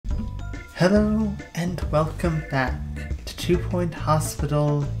Hello and welcome back to 2 Point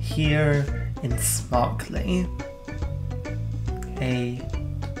Hospital here in Smogley. A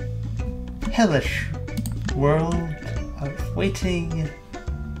hellish world of waiting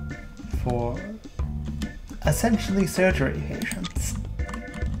for essentially surgery patients.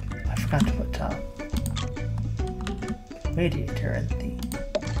 I forgot to put a radiator in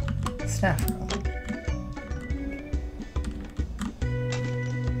the staff room.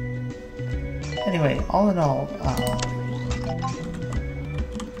 Anyway, all in all,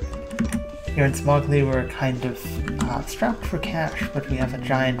 here in Smogley we're kind of strapped for cash, but we have a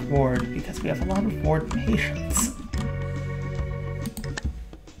giant ward because we have a lot of ward patients.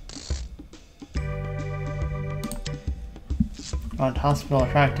 And hospital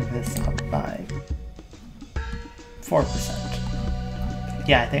attractiveness up by 4%.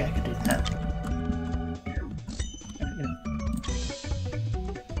 Yeah, I think I could do that.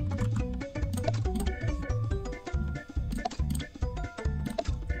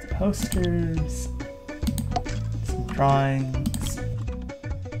 Posters, some drawings.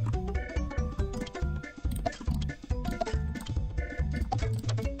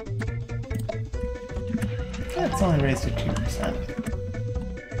 Yeah, it's only raised to 2%.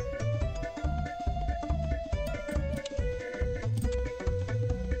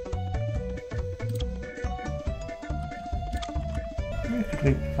 Where could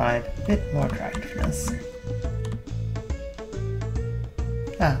we provide a bit more attractiveness?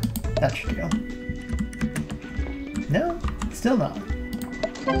 Ah, that should go. No? Still no.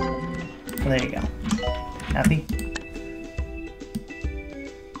 Well, there you go. Happy?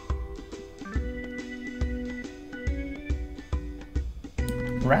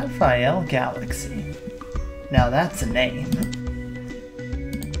 Raphael Galaxy. Now that's a name.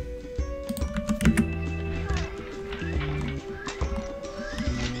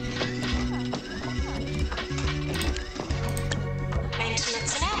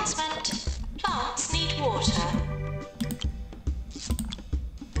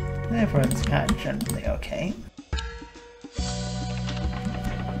 Everyone's kind of generally okay.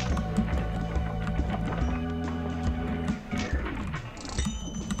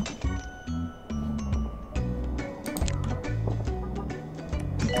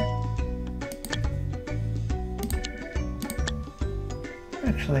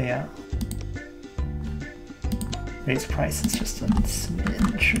 Actually, raise prices just a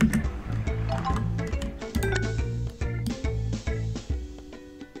smidge.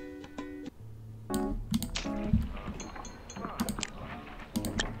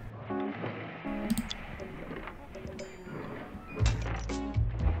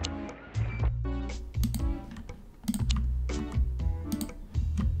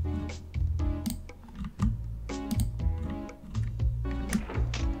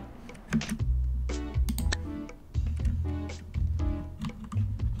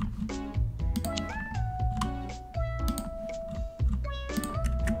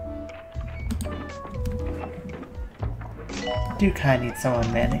 Do kind of need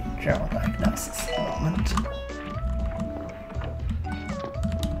someone manning general diagnosis at the moment.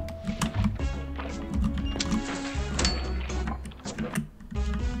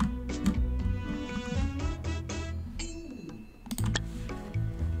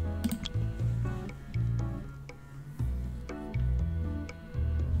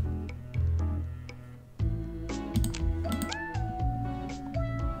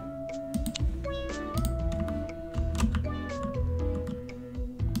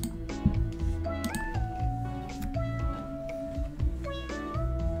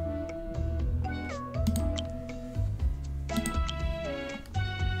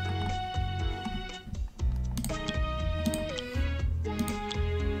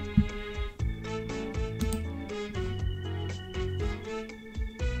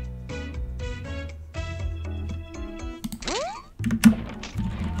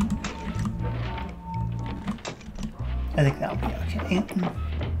 I think that'll be okay.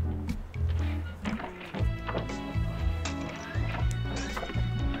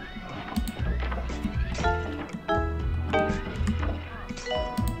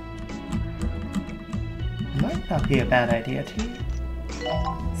 Might not be a bad idea to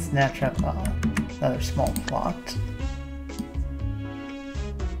snatch up another small plot.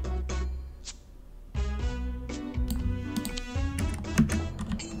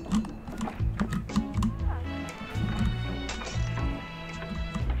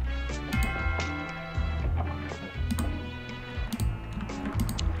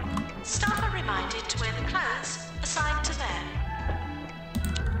 Staff are reminded to wear the clothes assigned to them.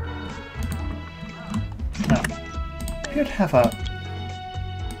 No. Appear to have a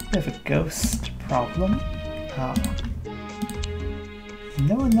We have a ghost problem.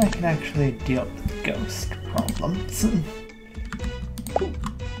 No one that can actually deal with ghost problems.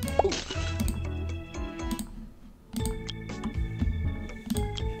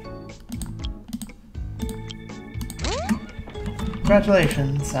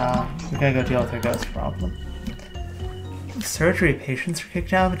 Congratulations, we gotta go deal with our ghost problem. Surgery patients were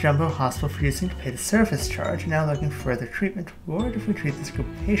kicked out of a jumbo hospital for using to pay the service charge, and now looking for further treatment. Reward if we treat this group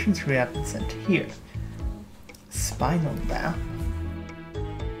of patients who we have been sent here. Spinal bath.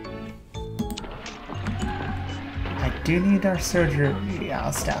 I do need our surgery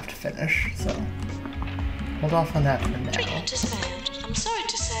staff to finish, so hold off on that for now. Treatment has failed. I'm sorry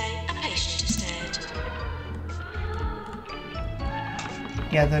to say, a patient is dead.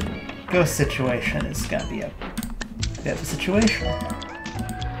 Yeah, the ghost situation is gonna be a bit of a situation.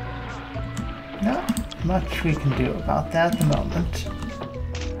 Not much we can do about that at the moment.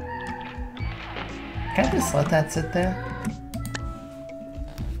 Can I just let that sit there?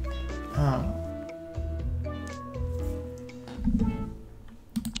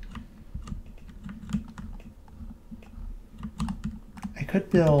 I could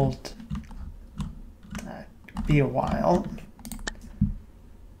build... be a while.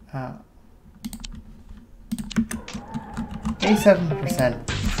 87%,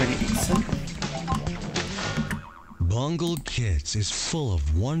 pretty decent. Bungle Kids is full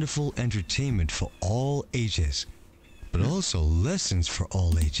of wonderful entertainment for all ages, but also lessons for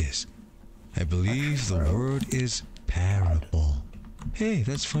all ages. I believe the word is parable. Hey,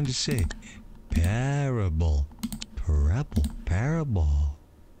 that's fun to say. Parable. Parable.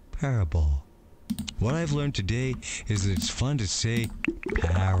 What I've learned today is that it's fun to say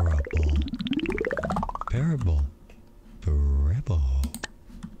parable. Parable.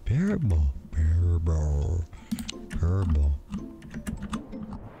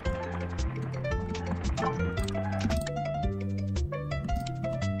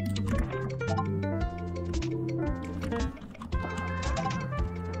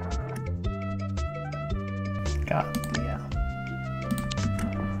 Got the,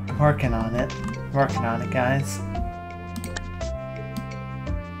 working on it, guys.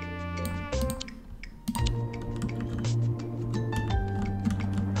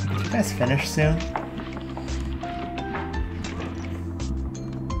 Did you guys finish soon?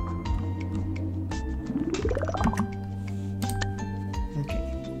 Okay.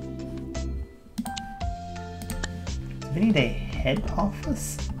 Do we need a head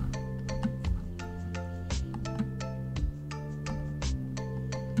office?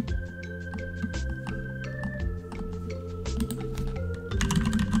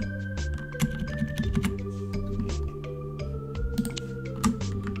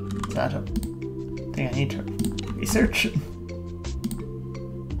 I don't think I need to research it.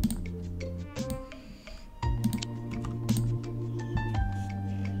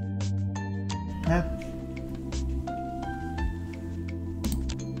 Yeah.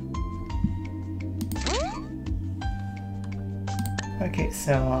 Okay,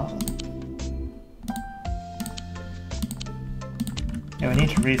 so yeah, we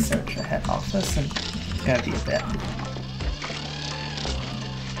need to research a head office, and it's gotta be a bit.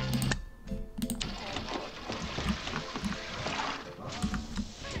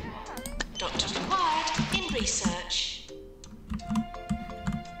 Research.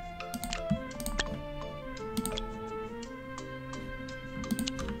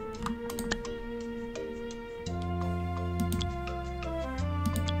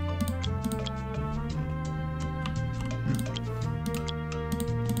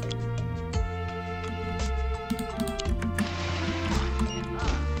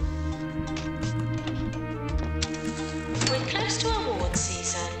 We're close to award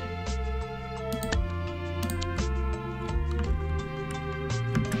season.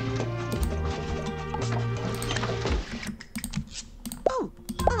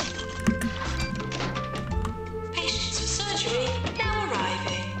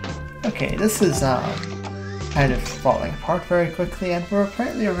 Okay, this is kind of falling apart very quickly, and we're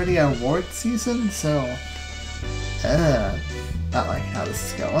apparently already on award season, so not like how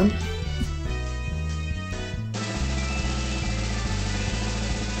this is going.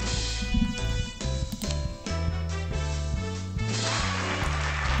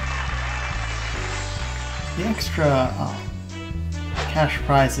 The extra cash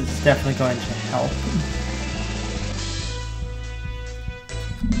prizes is definitely going to help.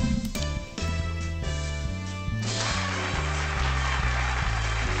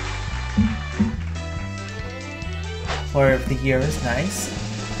 Player of the Year is nice.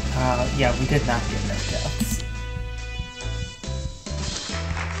 Yeah, we did not get no deaths.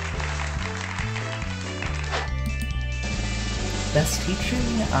 Best teaching?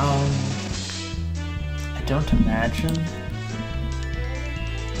 I don't imagine.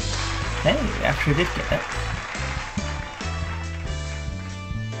 Hey, we actually did get it.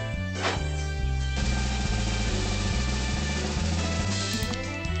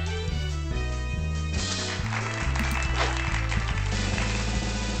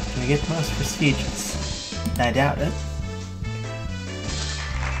 Can we get the most prestigious? I doubt it.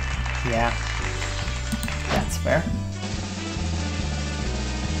 Yeah, that's fair.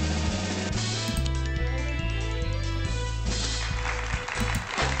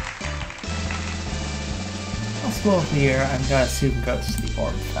 School of the year, I'm gonna assume goes to the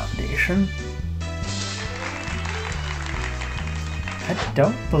Orb Foundation. I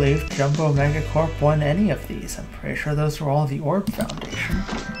don't believe Jumbo Omega Corp won any of these. I'm pretty sure those were all the Orb Foundation.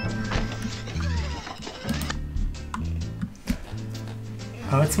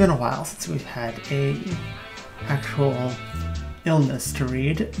 Oh, it's been a while since we've had a actual illness to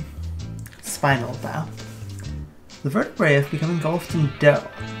read. Spinal bow. The vertebrae have become engulfed in dough.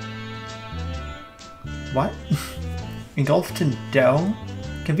 What? Engulfed in dough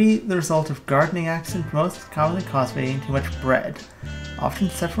can be the result of gardening accident, most commonly caused by eating too much bread, often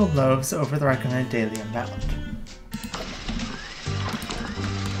several loaves over the recommended daily amount.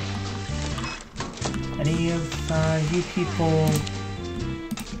 Any of you people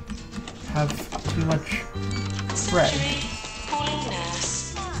have too much bread?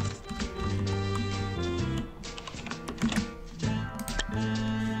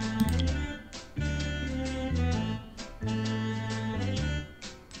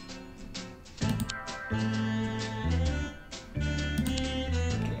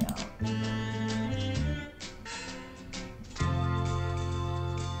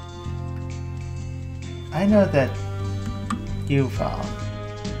 I know that you've,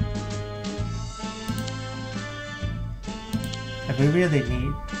 and we really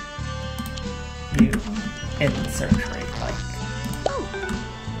need you in the surgery, like,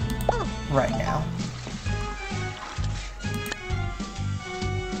 right now.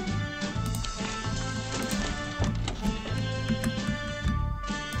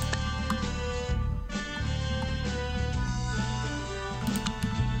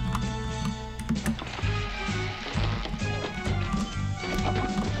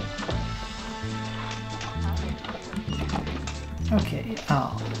 Okay,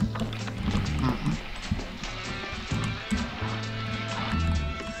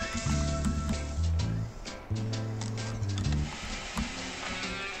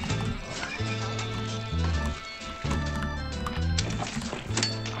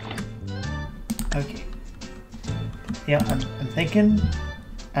 okay. Yeah, I'm thinking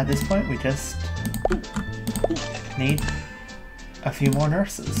at this point we just need a few more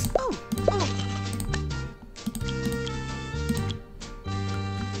nurses.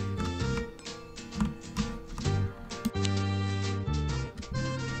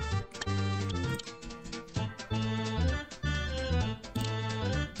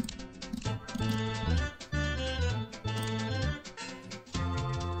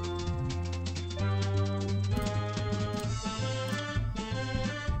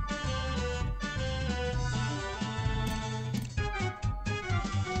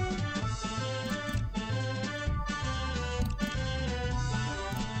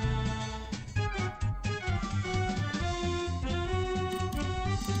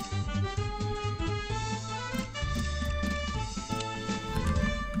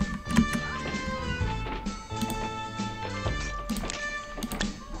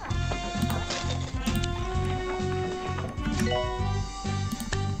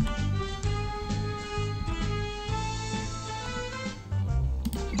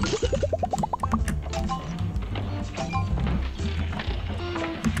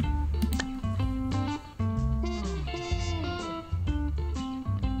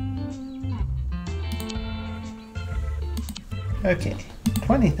 Okay,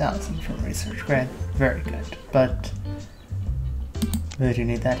 20,000 from research grant, very good, but we do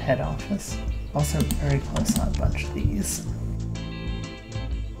need that head office. Also very close on a bunch of these.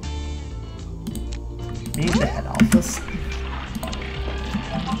 Need the head office.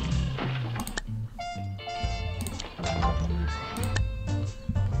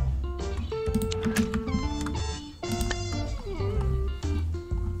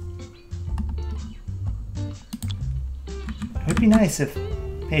 It would be nice if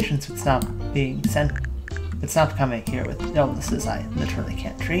patients would stop being sent, would stop coming here with illnesses I literally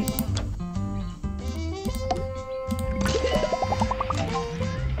can't treat.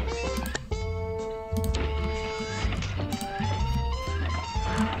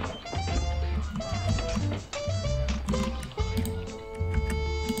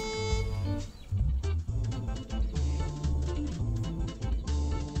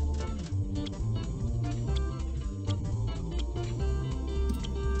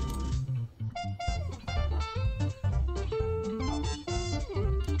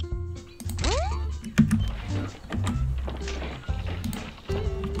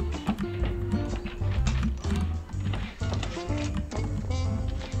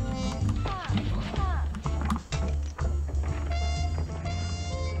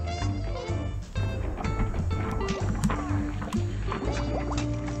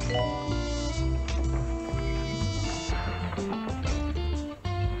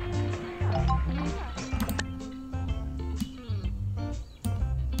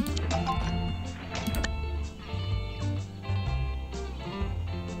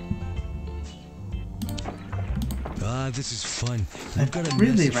 this is fun. I'd I've got a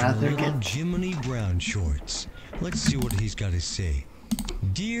really message from rather little get- Jiminy Brown Shorts. Let's see what he's got to say.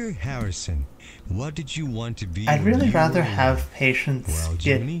 Dear Harrison, what did you want to be? I'd when really you rather were have little? patients Well,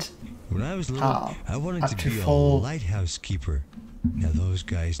 Jiminy, get when I was little, I wanted up to to be a full- lighthouse keeper. Now those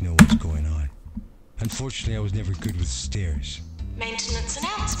guys know what's going on. Unfortunately, I was never good with stairs. Maintenance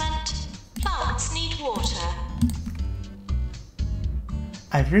announcement. Plants need water.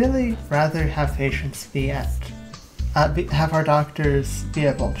 I'd really rather have patients be at, have our doctors be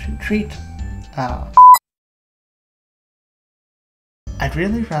able to treat, I'd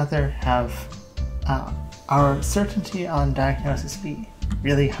really rather have our certainty on diagnosis be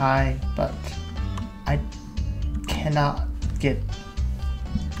really high, but I cannot get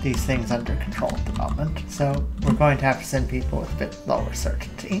these things under control at the moment, so we're going to have to send people with a bit lower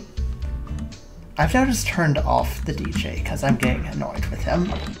certainty. I've now just turned off the DJ because I'm getting annoyed with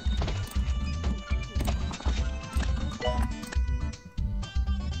him.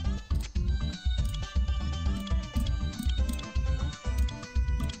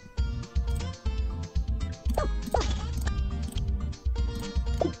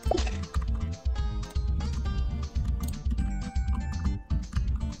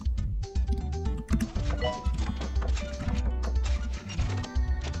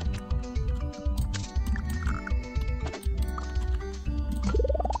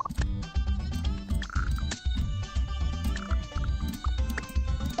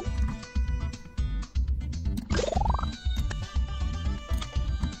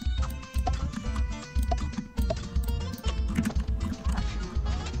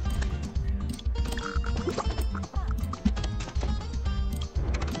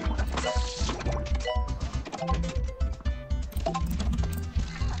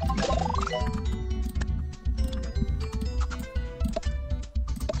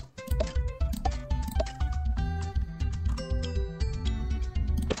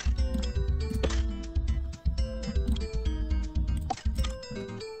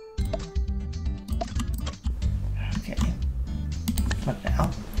 What now?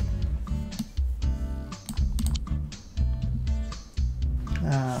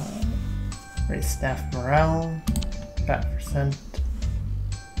 Raise staff morale, 5%.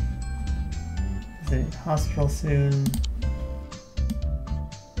 Visiting hospital soon.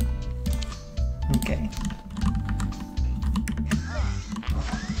 Okay.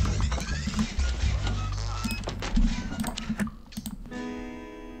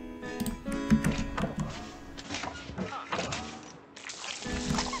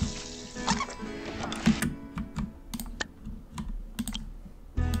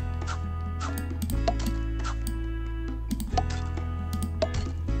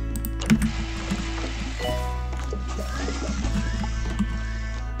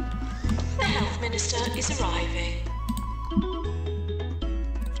 The Health Minister is arriving.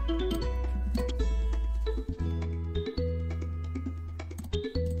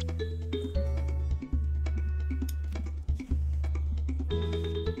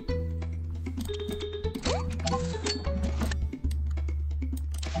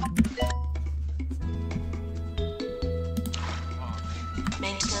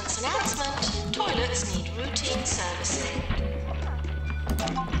 Maintenance announcement. Toilets need routine servicing.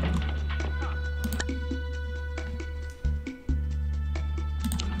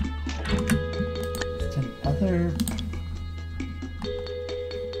 Just another...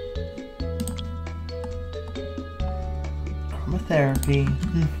 Chromotherapy.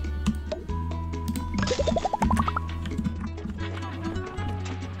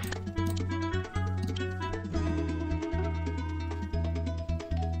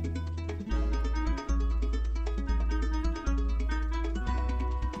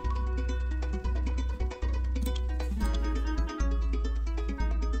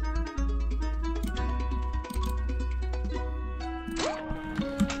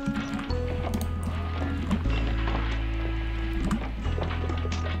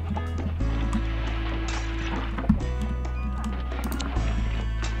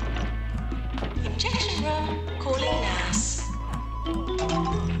 Injection room. Calling nurse.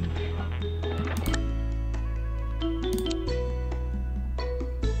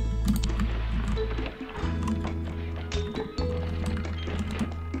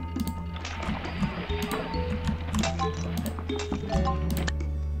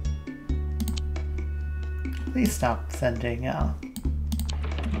 Please stop sending us.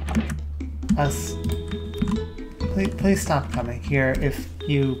 Please stop coming here if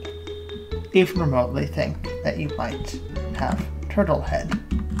you even remotely think that you might have turtle head,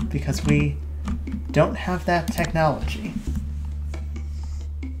 because we don't have that technology.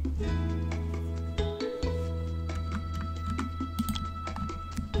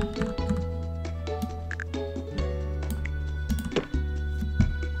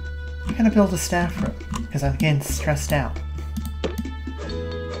 I'm gonna build a staff room, because I'm getting stressed out.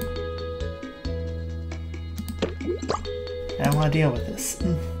 I don't want to deal with this.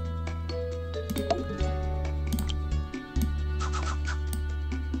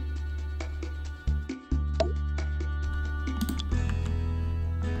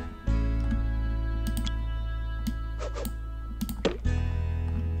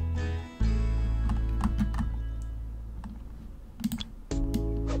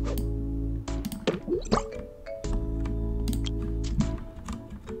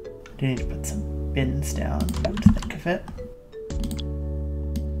 Do need to put some bins down, come to think of it.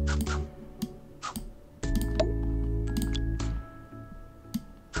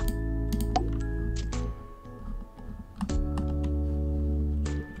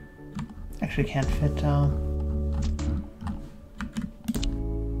 Actually can't fit there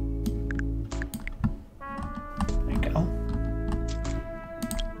you go.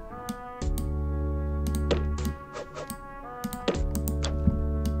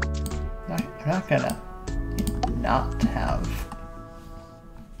 I'm not gonna not have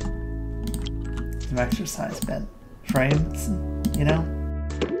some exercise bed frames, you know?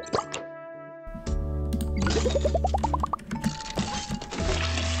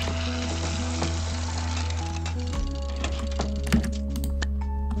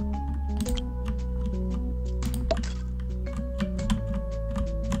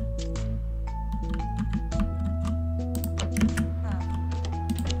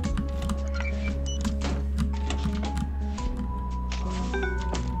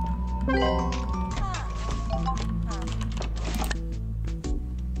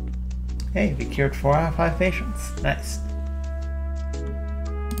 Hey, we cured 4 out of 5 patients. Nice.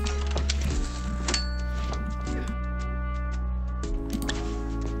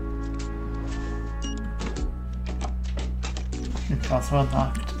 It's also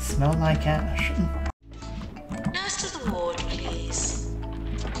unlocked. Smell my cash. Nurse to the ward, please.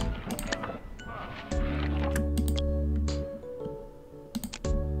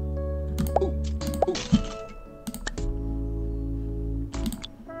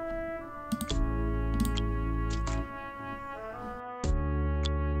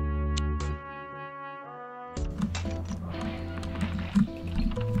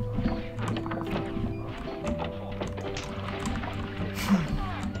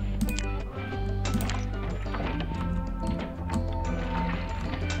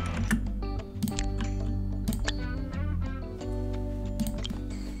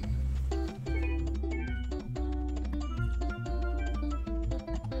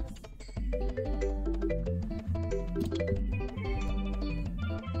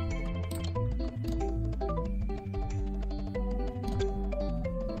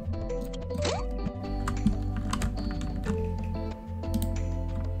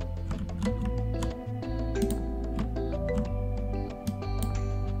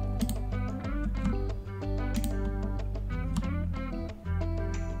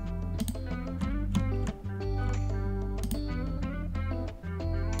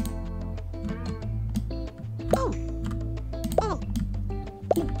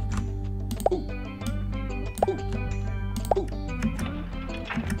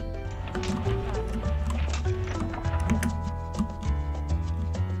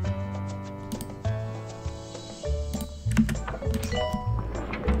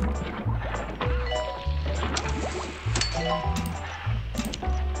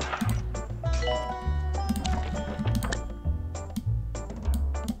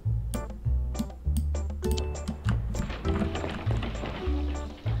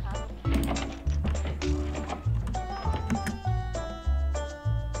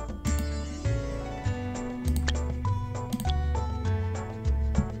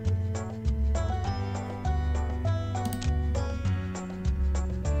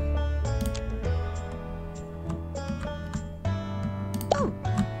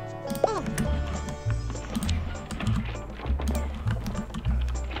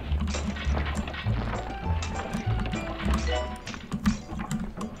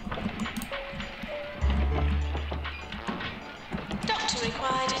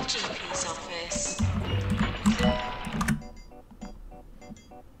 Required in GP's office.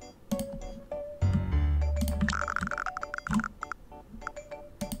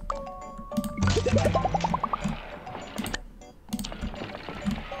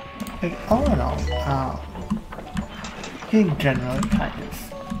 Like, all in all, getting generally kind of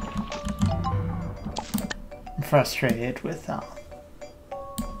frustrated with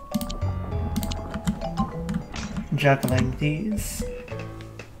juggling these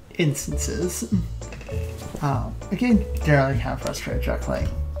instances. Again, generally kind of frustrated juggling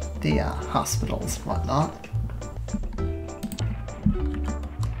the hospitals and whatnot.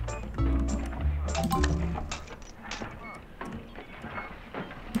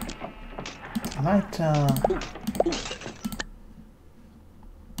 I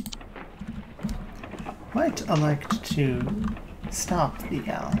might elect to stop the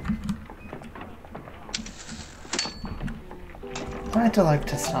I'd like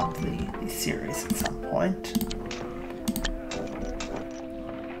to stop the series at some point.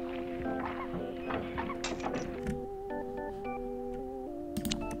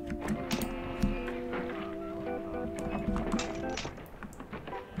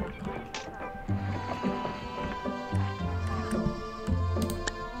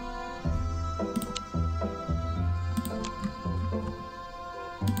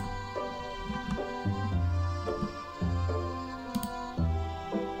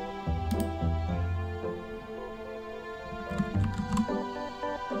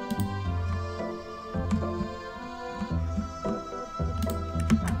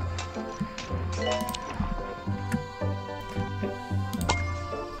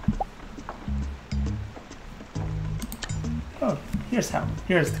 Oh, here's the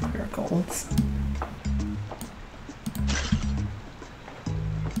clear goals.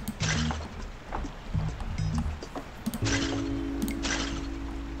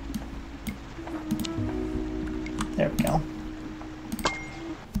 There we go.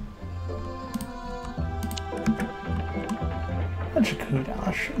 Bunch of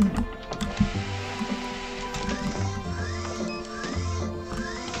kudosh.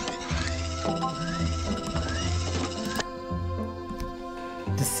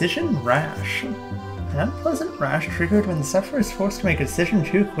 Decision rash. An unpleasant rash triggered when the sufferer is forced to make a decision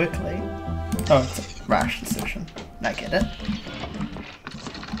too quickly. Oh, it's a rash decision. I get it.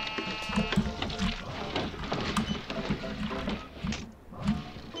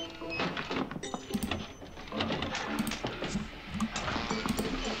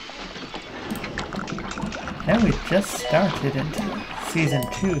 Now we just started into season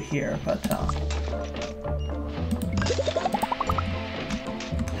 2 here, but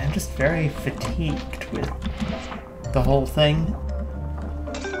I'm just very fatigued with the whole thing.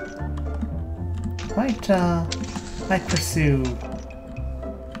 Might pursue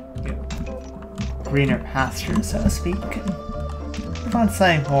greener pastures, so to speak, and move on to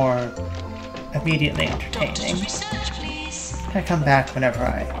something more immediately entertaining. I come back whenever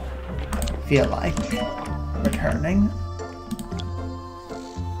I feel like returning.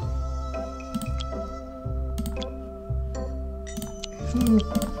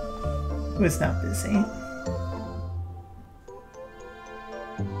 Who is not busy?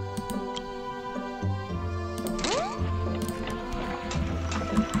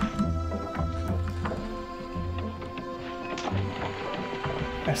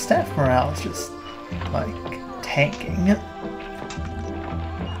 Our staff morale is just, like, tanking.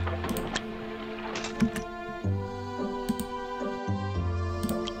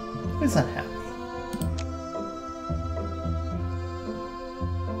 Who's unhappy?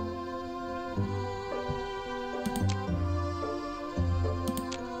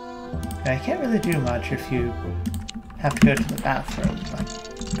 I can't really do much if you have to go to the bathroom. Like,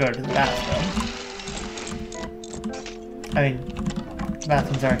 go to the bathroom. I mean, the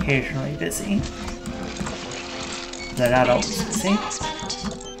bathrooms are occasionally busy. They're not always busy.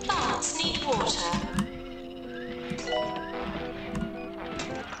 Plants need water.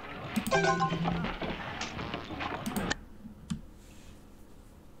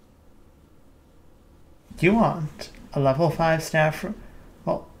 Do you want a level 5 staff room?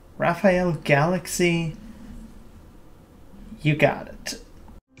 Well, Raphael Galaxy, you got it.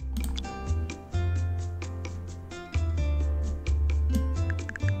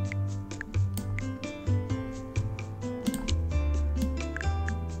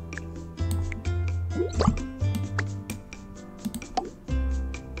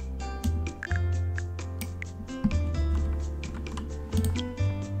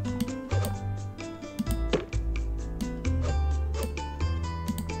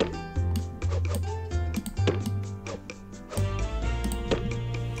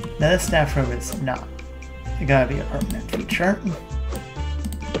 Now this staff room is not gonna be a permanent feature.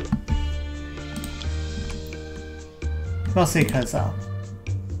 Mostly because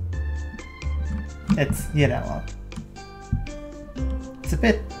it's, you know, it's a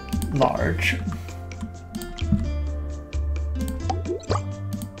bit large.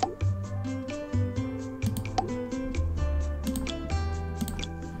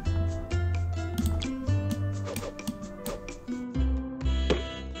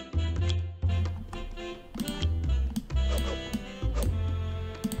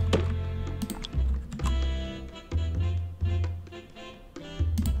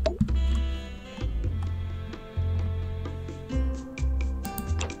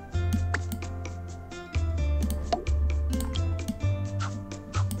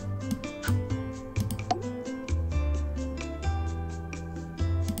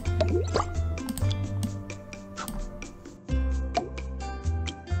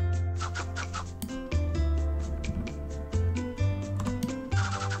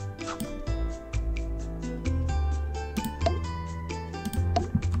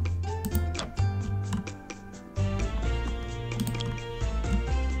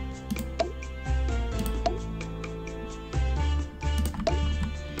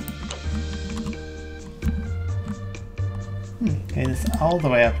 this all the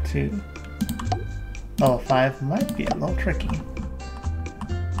way up to level 5 might be a little tricky.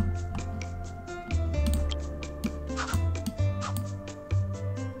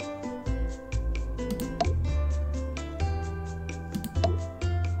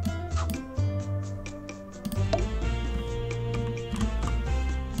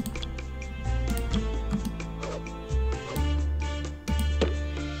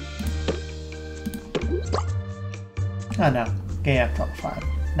 Oh no, getting up to level 5.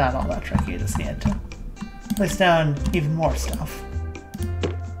 Not all that tricky, you just need to place down even more stuff.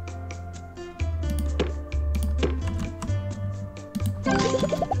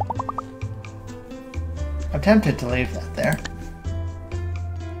 I'm tempted to leave that there.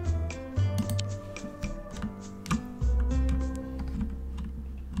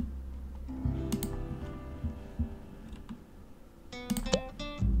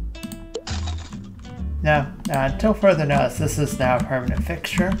 No, until further notice, this is now a permanent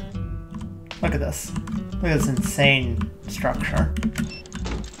fixture. Look at this. Look at this insane structure.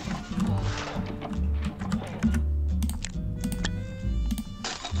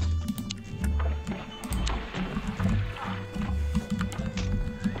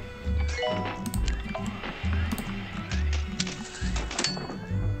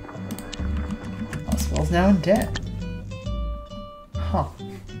 Hospital's now in debt. Huh.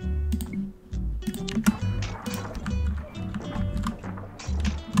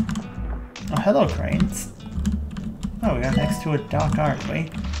 Oh, hello, cranes. Oh, we are next to a dock, aren't we?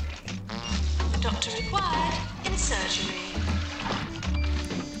 Doctor required in surgery.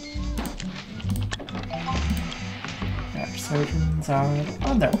 Our surgeons are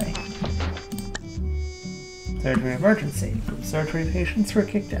on their way. Surgery emergency. Surgery patients were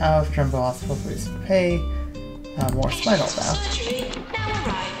kicked out of Jumbo Hospital for reason to pay. More spinal bath. Surgery now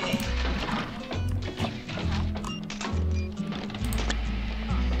arriving.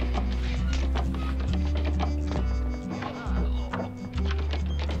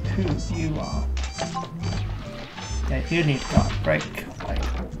 Who you are? Yeah, you need to go on break. Like,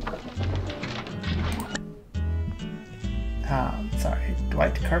 sorry,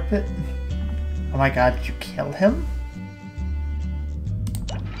 Dwight Carpet? Oh my god, did you kill him?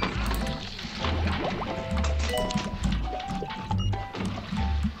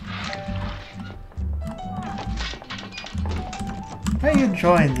 Are you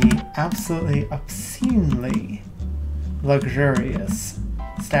enjoying the absolutely obscenely luxurious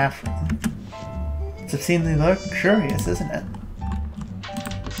staff room? It's obscenely luxurious, isn't it?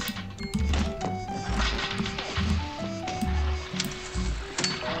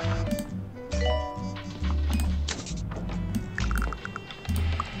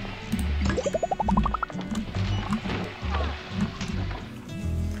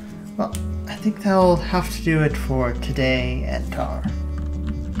 Well, I think they'll have to do it for today and our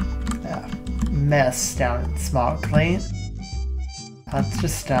mess down in Smog Lane. Let's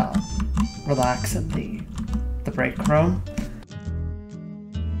just relax in the break room.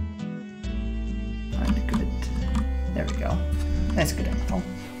 Find a good. There we go. Nice good info.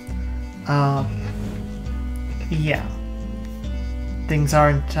 Yeah. Things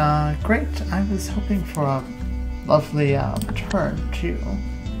aren't great. I was hoping for a lovely return to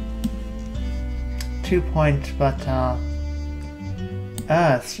 2 point, but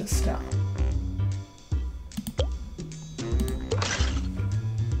it's just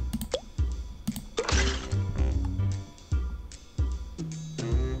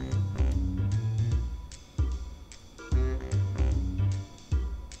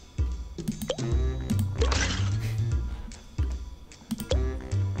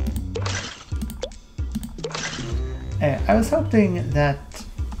I was hoping that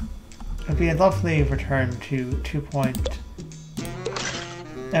it would be a lovely return to 2 point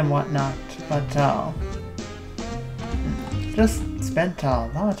and whatnot, but just spent a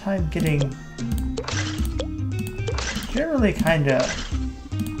lot of time getting generally kind of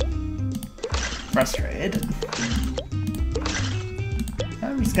frustrated.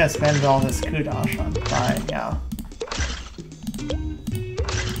 I'm just gonna spend all this kudosh on buying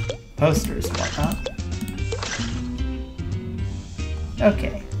posters and whatnot.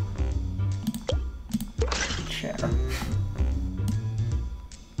 Okay. Share.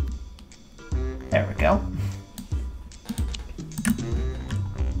 There we go.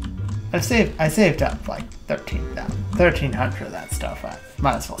 I saved up like 1300 of that stuff. I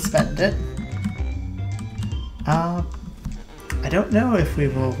might as well spend it. I don't know if we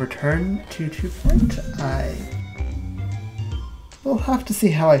will return to 2 point. We'll have to see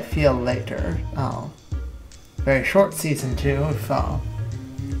how I feel later. Very short season 2 if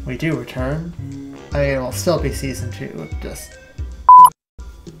we do return. I mean, it will still be season 2, just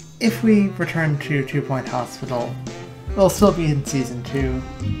if we return to 2 Point Hospital, we'll still be in Season 2.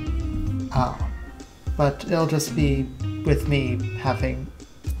 But it'll just be with me having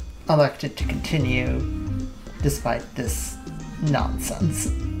elected to continue despite this nonsense.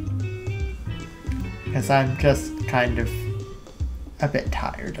 Because I'm just kind of a bit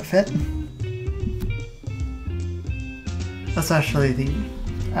tired of it. Especially the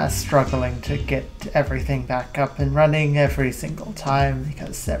struggling to get everything back up and running every single time,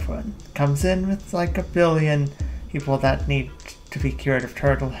 because everyone comes in with like a billion people that need to be cured of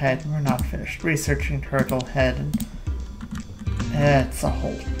Turtlehead, and we're not finished researching Turtlehead, and it's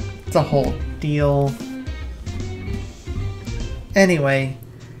a whole deal. Anyway,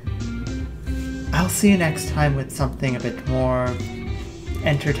 I'll see you next time with something a bit more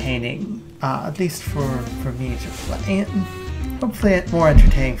entertaining, at least for me to play, and hopefully more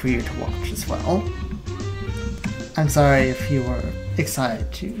entertaining for you to watch as well. I'm sorry if you were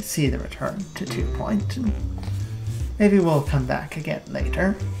excited to see the return to 2 Point, and maybe we'll come back again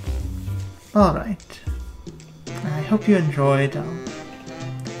later. Alright. I hope you enjoyed.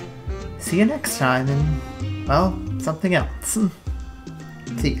 See you next time, and, well, something else.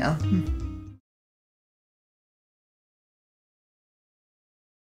 See ya.